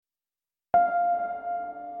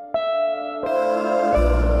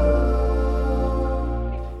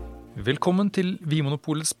Velkommen til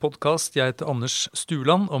Vinmonopolets podcast. Jeg heter Anders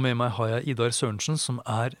Stuland, og med meg har jeg Idar Sørensen, som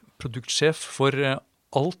er produktsjef for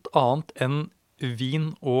alt annet enn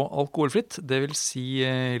vin og alkoholfritt. Det vil si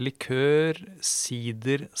likør,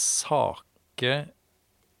 sider, sake,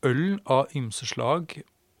 øl av ymse slag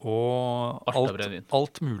og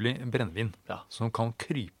alt mulig brennevin som kan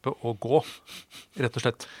krype og gå, rett og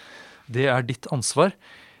slett. Det er ditt ansvar,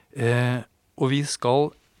 og vi skal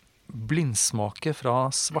blindsmake fra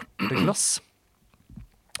svarte glass.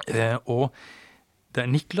 Og det er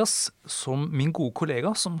Niklas, som min gode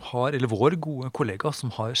kollega, eller vår gode kollega,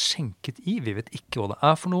 som har skjenket i. Vi vet ikke hva det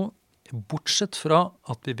er for noe, bortsett fra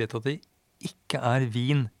at vi vet at det ikke er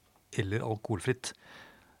vin eller alkoholfritt.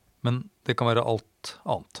 Men det kan være alt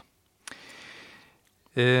annet.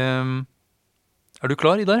 Er du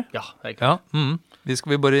klar, Idar? Ja, jeg er klar. Ja, Vi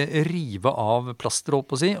skal bare rive av plaster, holdt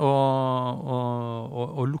på å si,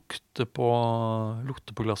 og lukte på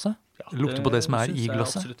glasset. Ja, lukte på det som er i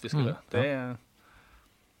glasset. Absolutt vi skal gjøre. Det er...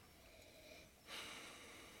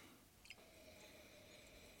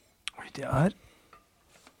 Oi, det er...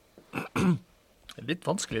 Litt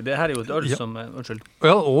vanskelig. Det her er jo et øl som... Unnskyld.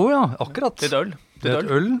 Ja, akkurat. Det er et øl. Det er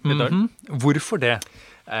et øl. Hvorfor det?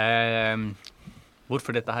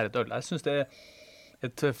 Hvorfor dette her er et øl? Jeg synes det er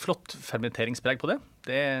et flott fermenteringspreg på det.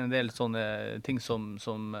 Det er en del sånne ting som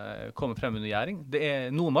kommer frem under gjæring. Det er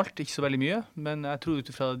noe malt, ikke så veldig mye, men jeg tror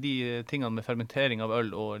utifra de tingene med fermentering av øl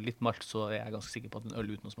og litt malt, så er jeg ganske sikker på at det er en øl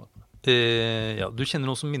uten å smake på det. Ja, du kjenner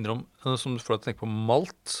noe som minner om, som du får deg til å tenke på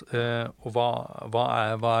malt, og hva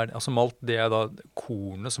er altså malt, det er da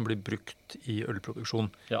kornet som blir brukt i ølproduksjon.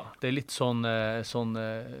 Ja, det er litt sånn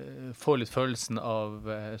får litt følelsen av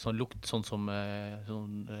sånn lukt, sånn som,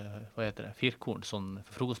 hva heter det, firkorn, sånn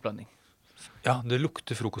frokostblanding. Ja, det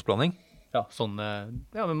lukter frokostblanding. Ja,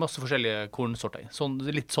 med masse forskjellige kornsorter.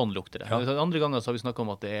 Litt sånn lukter det. Ja. Andre ganger så har vi snakket om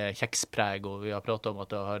at det er kjekspreg, og vi har pratet om at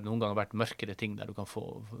det har noen ganger vært mørkere ting der du kan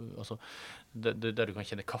få, altså, der du kan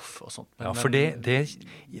kjenne kaffe og sånt. Men, for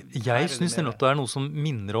jeg synes det er noe som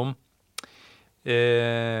minner om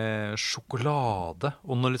sjokolade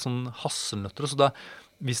og noe litt sånn hasselnøtter, så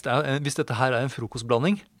hvis dette her er en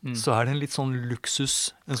frokostblanding, så er det en litt sånn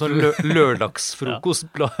luksus, en sånn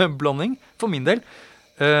lørdagsfrokostblanding, for min del.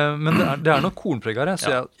 Men det er noe kornpreg her,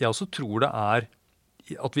 så jeg også tror det er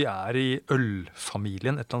at vi er i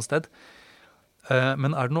ølfamilien et eller annet sted.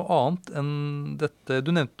 Men er det noe annet enn dette?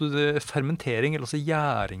 Du nevnte fermentering, eller også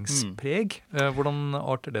gjæringspreg. Hvordan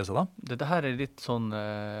arter det seg da? Dette her er litt sånn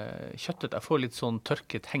kjøttet. Jeg får litt sånn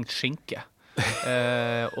tørket, hengt skinke.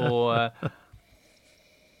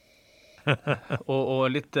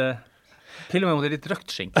 Og litt til og med om det er litt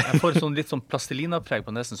røkt skink. Jeg får litt sånn plastelinapreg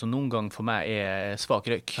på nesten, som noen gang for meg er svak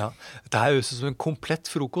røyk. Ja, det er jo som en komplett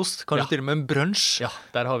frokost, kanskje til og med en brunch. Ja,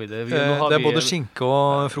 der har vi det. Det er både skinke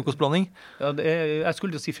og frokostblanding. Ja, jeg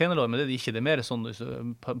skulle jo si fenalår, men det er ikke. Det er mer sånn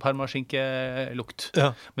parmaskinkelukt. Ja.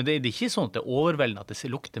 Men det er ikke sånn at det er overveldende at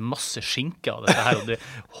det lukter masse skinke av dette her, og det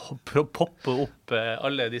popper opp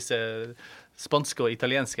alle disse spanske og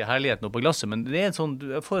italienske herlighetene opp på glasset, men det er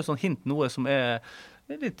jeg får et sånn hint, noe som er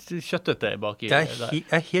litt kjøttete baki der. Jeg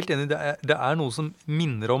er helt enig, det er noe som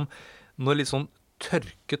minner om noe litt sånn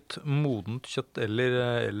tørket, modent kjøtt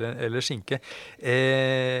eller skinke.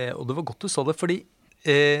 Og det var godt du sa det, fordi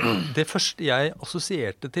det første jeg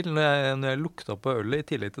assosierte til når jeg lukta på ølet, i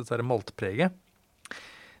tillegg til dette maltpreget,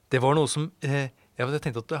 det var noe som jeg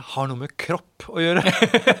tenkte at det har noe med kropp å gjøre.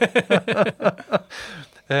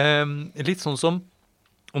 Litt sånn som,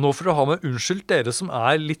 og nå for å ha med unnskyld dere som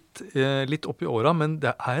er litt opp i åra, men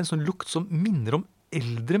det er en sånn lukt som minner om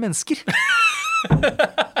eldre mennesker.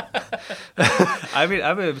 Jeg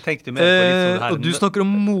tenkte mer på litt sånn her. Og du snakker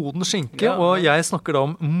om moden skinke, og jeg snakker da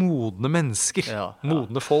om modne mennesker,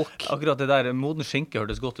 modne folk. Akkurat det der, moden skinke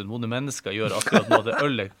hørtes godt ut, modne mennesker gjør akkurat noe, det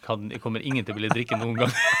ølet kommer ingen til å ville drikke noen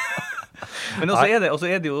gang. Men også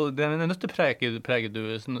er det jo det nøttepreget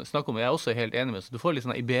du snakker om, jeg er også helt enig med, så du får litt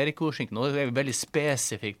sånn Iberico-skinke, nå er vi veldig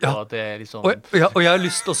spesifikt på at det er liksom... Og jeg har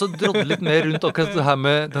lyst til å drodde litt mer rundt akkurat det her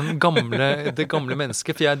med det gamle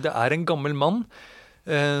mennesket, for det er en gammel mann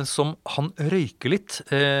som han røyker litt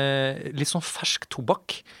sånn fersk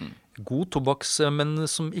tobakk, god tobakks, men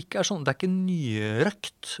som ikke er sånn, det er ikke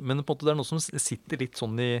nyrøkt, men på en måte det er noe som sitter litt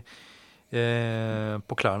sånn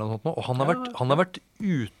på klærne og sånt, og han har vært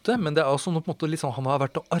ute, men det er også på en måte litt sånn, han har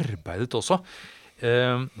vært og arbeidet også.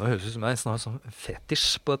 Nå høres det ut som jeg har sånn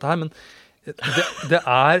fetisj på dette her, men det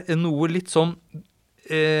er noe litt sånn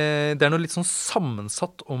det er noe litt sånn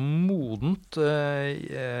sammensatt og modent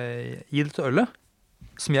i dette ølet,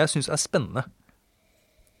 som jeg synes er spennende.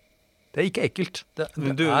 Det er ikke ekkelt. Det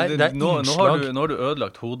er nå innslag. har du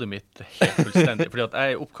ødelagt hodet mitt helt fullstendig. Fordi at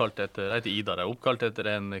jeg heter Idar. Jeg er oppkalt etter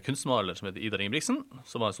en kunstmaler som heter Idar Ingebrigtsen,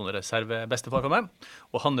 som var en sånn reservebestefar for meg.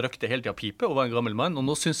 Og han røkte hele tiden pipe og var en gammel mann. Og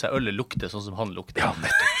nå synes jeg ølet lukter sånn som han lukter. Ja,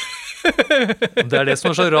 nettopp. Det er det som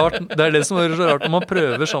er så rart. Det er det som er så rart når man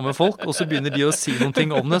prøver sammen med folk, og så begynner de å si noen ting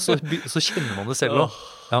om det, så kjenner man det selv også.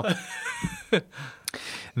 Ja.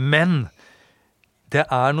 Men det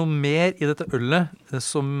er noe mer i dette ølet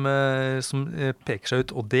som peker seg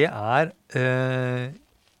ut, og det er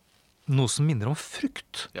noe som minner om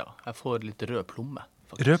frukt. Ja, jeg får litt rød plomme,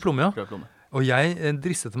 faktisk. Rød plomme, ja. Rød plomme. Og jeg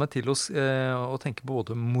dristet meg til å tenke på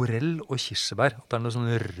både morell og kirsebær. At det er noe sånn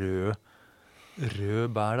rød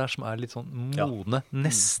bær der som er litt sånn modne,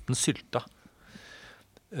 nesten sylta.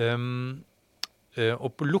 Og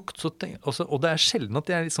på lukt, og det er sjelden at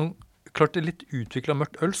det er litt sånn, klart det er litt utviklet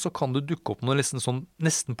mørkt øl, så kan det dukke opp noen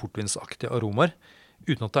nesten portvinsaktige aromaer,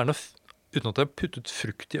 uten at det er puttet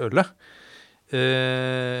frukt i ølet.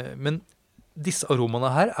 Men disse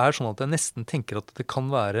aromaene her er sånn at jeg nesten tenker at det kan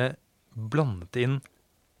være blandet inn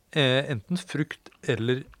enten frukt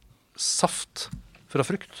eller saft fra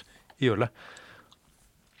frukt i ølet.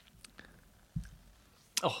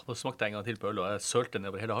 Nå smakte jeg en gang til på øl, og jeg sølte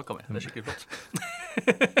nedover hele haka mi. Det er skikkelig flott.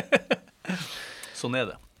 Sånn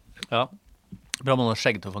er det. Ja. Bra man har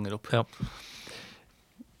skjegg til å fange det opp. Ja.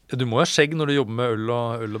 Du må ha skjegg når du jobber med øl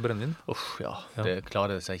og brennevin. Ja. Det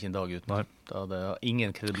klarer seg ikke en dag uten. Da hadde jeg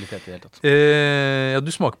ingen kredibilitet i det hele tatt. Ja,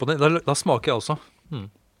 du smaker på det. Da smaker jeg også.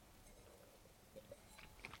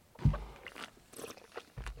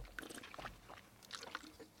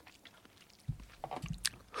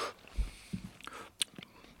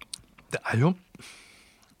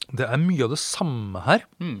 Det er mye av det samme her,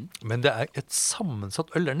 men det er et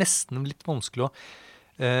sammensatt øl. Det er nesten litt vanskelig å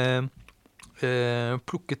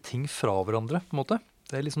plukke ting fra hverandre, på en måte.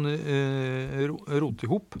 Det er liksom rot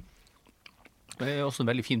i hop. Det er også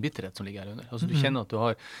en veldig fin bitterhet som ligger her under. Altså, du kjenner at du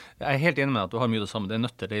har, jeg er helt enig med at du har mye av det samme. Det er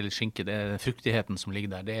nøtter, det er litt skinke, det er fruktigheten som ligger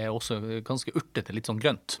der. Det er også ganske urtete, litt sånn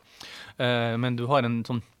grønt. Men du har en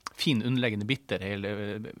sånn fin underleggende bitter hele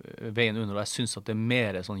veien under, og jeg synes at det er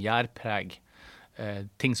mer sånn gjærpreg,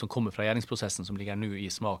 ting som kommer fra gjæringsprosessen som ligger nå i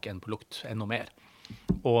smak enn på lukt, enda mer.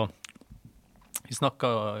 Og vi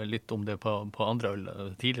snakket litt om det på andre øl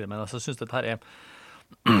tidligere, men altså, jeg synes dette her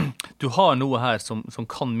du har noe her som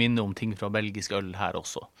kan minne om ting fra belgisk øl her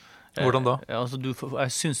også. Hvordan da? Altså,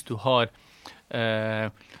 jeg synes du har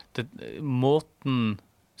måten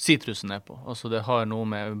sitrusen er på. Altså, det har noe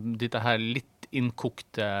med dette her litt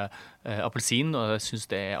innkokte appelsin, og jeg synes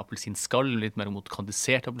det er appelsinskall, litt mer mot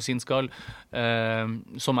kandisert appelsinskall,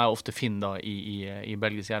 som jeg ofte finner da i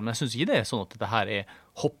belgisk gjær. Men jeg synes ikke det er sånn at dette her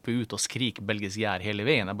hoppe ut og skrike belgisk gjær hele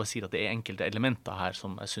veien. Jeg bare sier at det er enkelte elementer her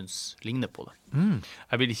som jeg synes ligner på det.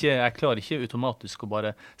 Jeg klarer ikke automatisk å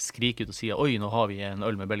bare skrike ut og si oi, nå har vi en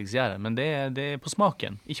øl med belgisk gjær, men det er på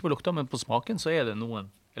smaken. Ikke på lukta, men på smaken så er det noen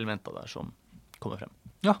elementer der som kommer frem.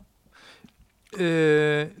 Ja.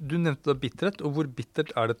 Du nevnte da bitterhet, og hvor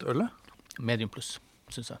bittert er dette ølet? Medium pluss,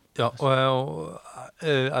 synes jeg. Ja, og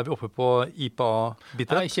er vi oppe på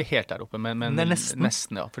IPA-bitterhet? Ikke helt der oppe, men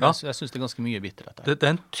nesten, ja. For jeg synes det er ganske mye bitterhet der. Det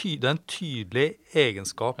er en tydelig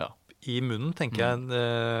egenskap i munnen, tenker jeg,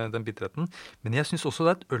 den bitterheten. Men jeg synes også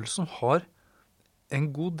det er et øl som har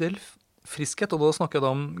en god del friskhet, og da snakker jeg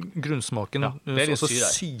da om grunnsmaken, altså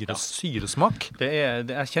syresmak.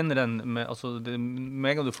 Jeg kjenner den med, altså, med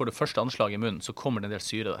en gang du får det første anslaget i munnen, så kommer det en del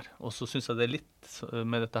syre der. Og så synes jeg det er litt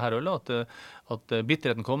med dette her ølet, at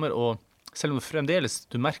bitterheten kommer, og selv om fremdeles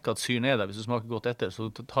du merker at syren er der, hvis du smaker godt etter,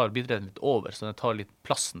 så tar bitterheten litt over, så den tar litt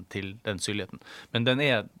plassen til den syrligheten. Men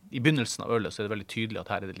i begynnelsen av ølet så er det veldig tydelig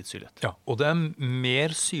at her er det litt syrlighet. Ja, og det er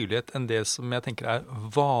mer syrlighet enn det som jeg tenker er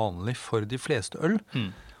vanlig for de fleste øl.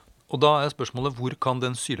 Og da er spørsmålet, hvor kan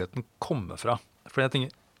den syrligheten komme fra? For jeg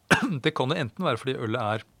tenker, det kan jo enten være fordi ølet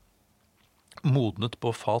er modnet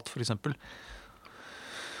på fat, for eksempel.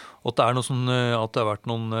 Og at det er noe sånn, at det har vært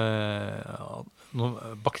noen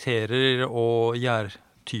bakterier og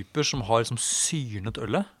gjærtyper som har liksom syrnet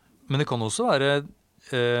ølet. Men det kan også være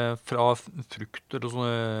fra frukt eller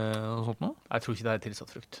noe sånt noe. Jeg tror ikke det er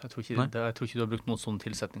tilsatt frukt. Jeg tror ikke du har brukt noen sånn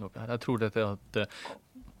tilsetning oppi her. Jeg tror dette er at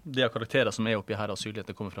det av karakterer som er oppi her av syrlighet,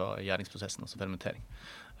 det kommer fra gjæringsprosessen, altså fermentering.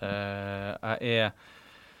 Jeg er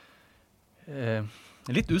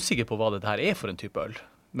litt usikker på hva dette her er for en type øl,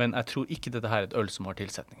 men jeg tror ikke dette her er et øl som har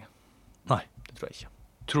tilsetninger. Nei. Det tror jeg ikke.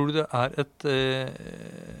 Tror du det er et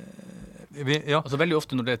Ja. Altså veldig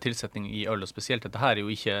ofte når det er tilsetning i øl, og spesielt dette her er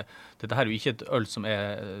jo ikke et øl som i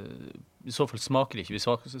så fall smaker det ikke. Vi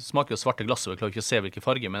smaker jo svarte glass, og vi klarer ikke å se hvilken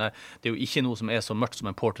farge, men det er jo ikke noe som er så mørkt som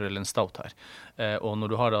en porter eller en stout her. Og når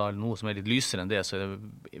du har da noe som er litt lysere enn det, så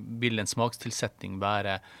vil en smakstilsetning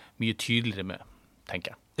være mye tydeligere med,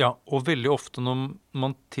 tenker jeg. Ja, og veldig ofte når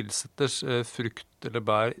man tilsetter frukt eller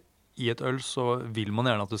bær i et øl, så vil man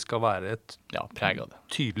gjerne at det skal være et preg av det.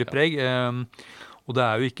 Tydelig preg. Og det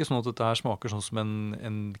er jo ikke sånn at dette her smaker sånn som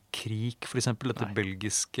en krik, for eksempel, dette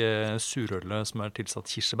belgiske surølet som er tilsatt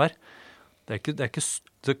kirsebær. Det er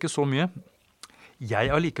ikke så mye.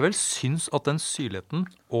 Jeg allikevel syns at den syrligheten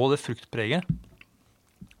og det fruktpreget,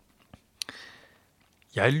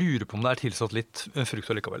 jeg lurer på om det er tilsatt litt frukt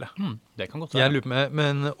allikevel. Det kan godt være. Jeg lurer på,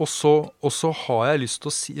 men også har jeg lyst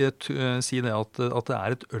til å si det at det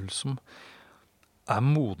er et øl som er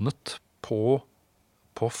modnet på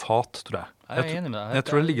fat, tror jeg. Jeg er enig med deg. Jeg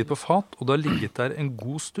tror det har ligget på fat, og det har ligget der en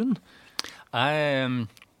god stund.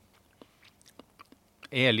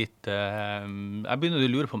 Jeg begynner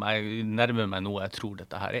å lure på om jeg nærmer meg noe jeg tror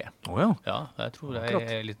dette her er. Ja. Ja, jeg tror jeg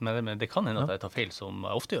er litt nærmere. Det kan hende at jeg tar feil, som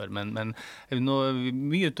jeg ofte gjør, men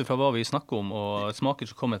mye ut fra hva vi snakker om, og smaker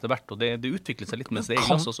som kommer etter hvert, og det utvikler seg litt mens det er i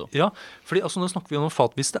glass også. Ja, fordi nå snakker vi om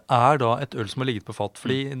fat. Hvis det er da et øl som har ligget på fat,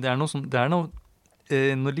 fordi det er noe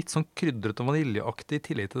litt sånn krydret og vaniljeaktig i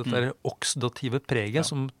tillegg til dette oksidative preget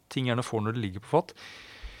som ting gjerne får når det ligger på fat.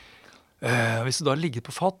 Hvis det da ligger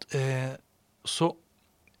på fat, så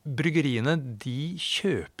bryggeriene, de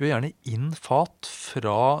kjøper jo gjerne inn fat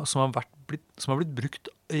som har blitt brukt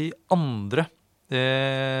i andre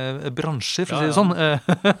bransjer, for å si det sånn.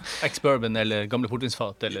 Ex-bourbon eller gamle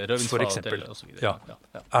portvinsfat eller rødvinsfat eller og så videre. Ja.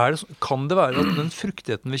 Kan det være at den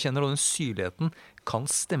fruktigheten vi kjenner og den syrligheten kan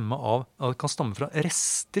stamme fra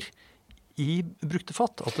rester i brukte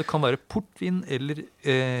fat? At det kan være portvin eller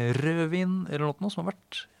rødvin eller noe som har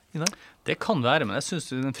vært inne her? Det kan være, men jeg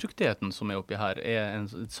synes den fruktigheten som er oppi her er en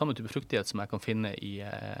samme type fruktighet som jeg kan finne i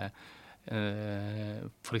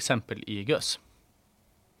for eksempel i gøs.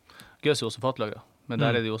 Gøs er også fatlagret, men der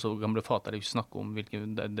er det jo også gamle fat. Der er det ikke snakk om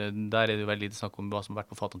der er det jo veldig lite snakk om hva som har vært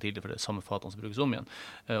på fatene tidligere, for det er samme fatene som brukes om igjen.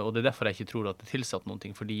 Og det er derfor jeg ikke tror at det er tilsatt noen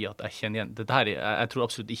ting, fordi at jeg kjenner igjen jeg tror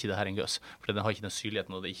absolutt ikke det her er en gøs, for den har ikke den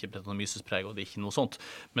syrligheten, og det er ikke brettanomysespreg, og det er ikke noe sånt.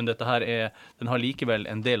 Men dette her den har likevel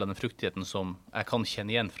en del av den fruktigheten som jeg kan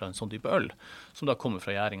kjenne igjen fra en sånn type øl, som da kommer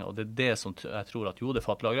fra gjæringa, og det er det som jeg tror at jo, det er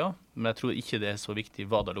fatlagret, men jeg tror ikke det er så viktig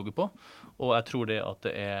hva det har ligget på, og jeg tror det at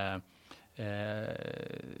det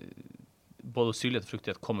både syrlighet og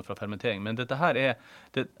fruktighet kommer fra fermentering. Men dette her jeg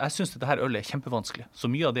synes dette her ølet er kjempevanskelig. Så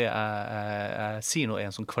mye av det jeg sier nå er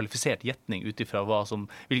en sånn kvalifisert gjetning ut ifra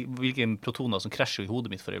hvilke protoner som krasjer i hodet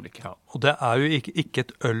mitt for øyeblikket. Ja, og det er jo ikke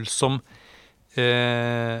et øl som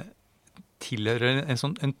tilhører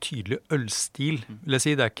en tydelig ølstil, vil jeg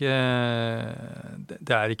si.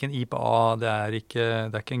 Det er ikke en IPA, det er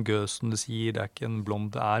ikke en gøs, som du sier, det er ikke en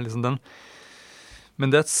blond, det er liksom den. Men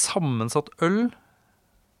det er et sammensatt øl.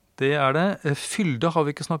 Det er det. Fylde har vi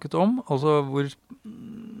ikke snakket om. Altså,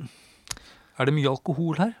 er det mye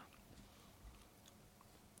alkohol her?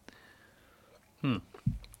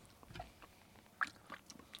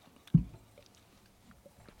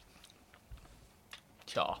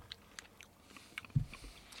 Tja.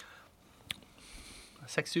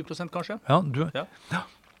 6-7% kanskje? Ja.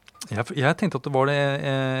 Jeg tenkte at det var det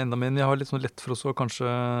enda mer, men jeg har litt sånn lett for oss å kanskje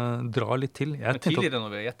dra litt til. Men tidligere når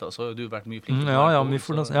vi har gjettet, så har du vært mye flink.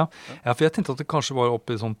 For jeg tenkte at det kanskje var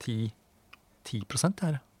oppe i sånn 10%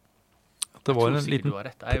 her. At det var en liten plugg.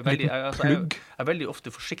 Jeg er veldig ofte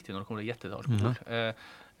forsiktig når det kommer til å gjette det alkohol.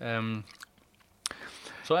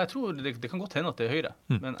 Så jeg tror det kan godt hende at det er høyere,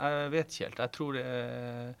 men jeg vet ikke helt. Jeg tror det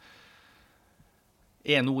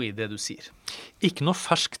er noe i det du sier. Ikke noe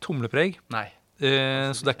fersk tomlepreg. Nei.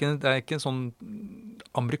 Så det er ikke en sånn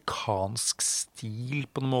amerikansk stil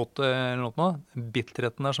på en måte eller noe.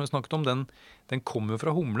 Bitterheten der som vi snakket om, den kommer jo fra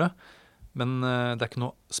humle, men det er ikke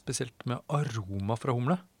noe spesielt med aroma fra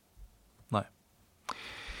humle. Nei.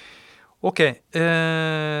 Ok.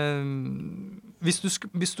 Hvis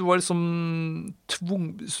du var liksom hvis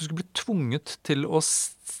du skulle bli tvunget til å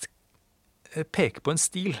peke på en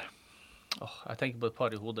stil. Jeg tenker på et par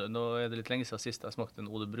i hodet. Nå er det litt lenge siden sist jeg smakte en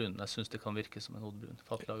Ode Brun. Jeg synes det kan virke som en Ode Brun.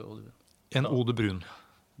 Fatlaget Ode Brun. En Ode Brun.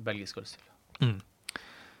 Belgisk ølstil.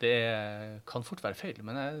 Det kan fort være feil,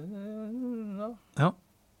 men ja.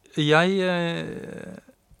 Jeg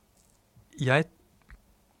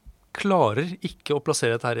klarer ikke å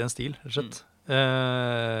plassere dette her i en stil, rett og slett.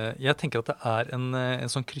 Jeg tenker at det er en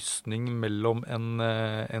sånn krysning mellom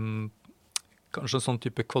kanskje en sånn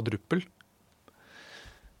type kvadruppel,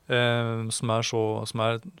 som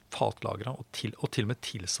er fatlagret og til og med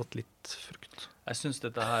tilsatt litt frukt. Jeg synes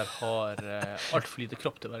dette her har alt for lite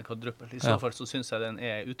kropp til å være kvadruppel. I så fall så synes jeg den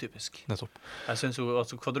er utypisk. Nettopp. Jeg synes jo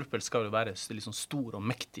altså kvadruppel skal jo være liksom stor og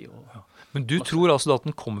mektig. Men du tror altså at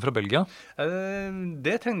den kommer fra Belgia?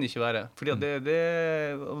 Det trenger det ikke være. Fordi at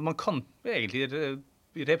man kan egentlig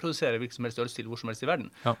reprodusere hvilken som helst ølstil hvor som helst i verden.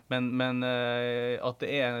 Ja. Men at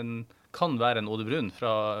det kan være en Eau de Brun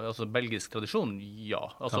fra belgisk tradisjon,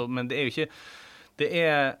 ja. Men det er jo ikke...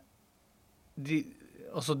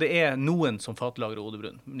 Det er noen som fatlagrer Eau de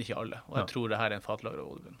Brun, men ikke alle. Og jeg tror det her er en fatlagrer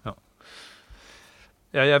Eau de Brun. Ja.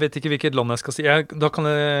 Jeg vet ikke hvilket land jeg skal si. Jeg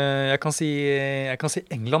kan si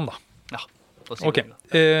England, da. Ja, da sier vi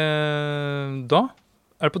England. Da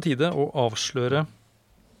er det på tide å avsløre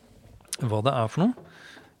hva det er for noe.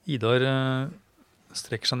 Idar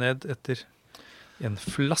strekker seg ned etter en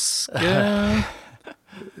flaske.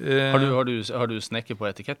 Har du snekket på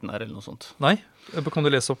etiketten her, eller noe sånt? Nei, kan du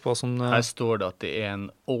lese opp hva som... Her står det at det er en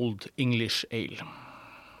Old English Ale.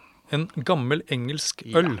 En gammel engelsk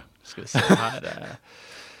øl. Ja, skal vi se her.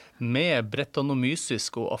 Med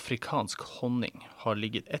bretanomysisk og afrikansk honning har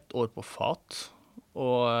ligget 1 år på fat,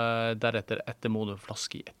 og deretter ettermoden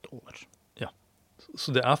flaske i 1 år. Ja,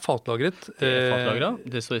 så det er fatlagret. Det er fatlagret.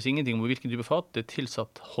 Det står ingenting om hvilken type fat. Det er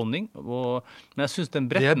tilsatt honning. Men jeg synes den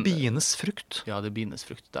bretten... Det er bienes frukt. Ja, det er bienes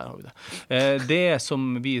frukt. Der har vi det. Det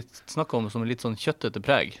som vi snakker om som litt sånn kjøttete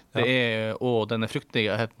preg, det er og denne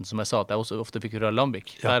fruktigheten som jeg sa at jeg også ofte fikk fra lambic.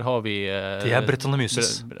 Ja. Der har vi... det er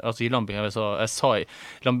bretanomyces. Altså i lambic,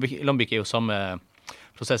 lambic er jo samme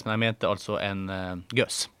prosess, men jeg mente altså en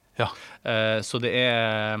gøs. Ja. Så det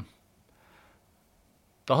er...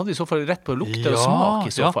 Da hadde vi i så fall rett på lukt og smak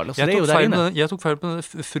i så fall. Altså, jeg tok feil på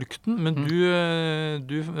frukten, men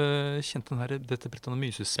du kjente dette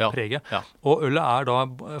bretanomyces-preget. Ja. Og ølet er da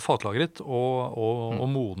fatlagret og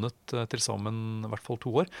modnet til sammen i hvert fall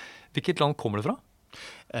 2 år. Hvilket land kommer det fra?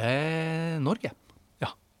 Norge.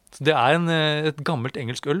 Ja. Så det er et gammelt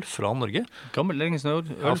engelsk øl fra Norge. Gammelt engelsk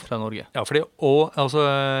øl fra Norge. Ja, fordi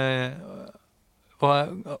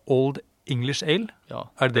Old English Ale? Ja,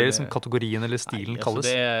 er det som kategorien eller stilen kalles?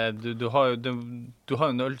 Du har jo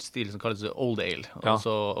en ølstil som kalles Old Ale, ja.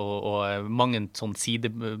 og mange sånne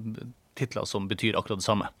sidetitler som betyr akkurat det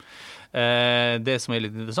samme. Det som er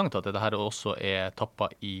litt interessant er at dette her også er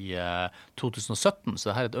tappet i 2017, så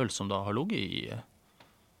dette er et øl som da har ligget i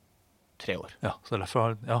 3 år. Ja, så det er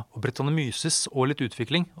derfor, og bretanomyces og litt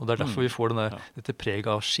utvikling, og det er derfor vi får dette preg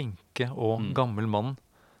av skinke og gammel mann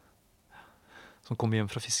som kommer hjem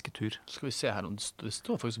fra fisketur. Skal vi se her, det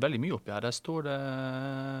står faktisk veldig mye oppi her. Der står det...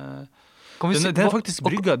 Den er faktisk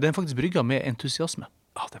brygget med entusiasme.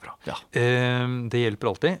 Ja, det er bra. Ja. Det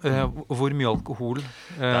hjelper alltid. Hvor mye alkohol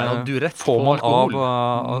får man av...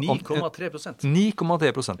 9,3%.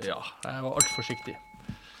 9,3%. Ja, jeg var alt forsiktig.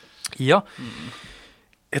 Ja,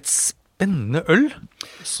 et spennende øl,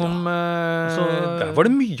 som der var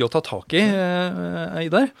det mye å ta tak i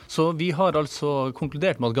der. Så vi har altså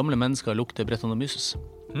konkludert med at gamle mennesker lukter bretanomyces.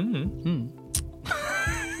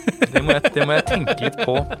 Det må jeg tenke litt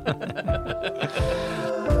på.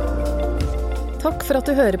 Takk for at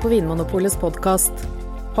du hører på Vinmonopolets podcast.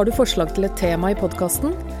 Har du forslag til et tema i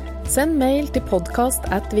podcasten? Send mail til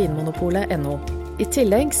podcast@vinmonopolet.no. I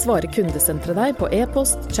tillegg svarer kundesenteret deg på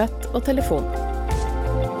e-post, chat og telefon.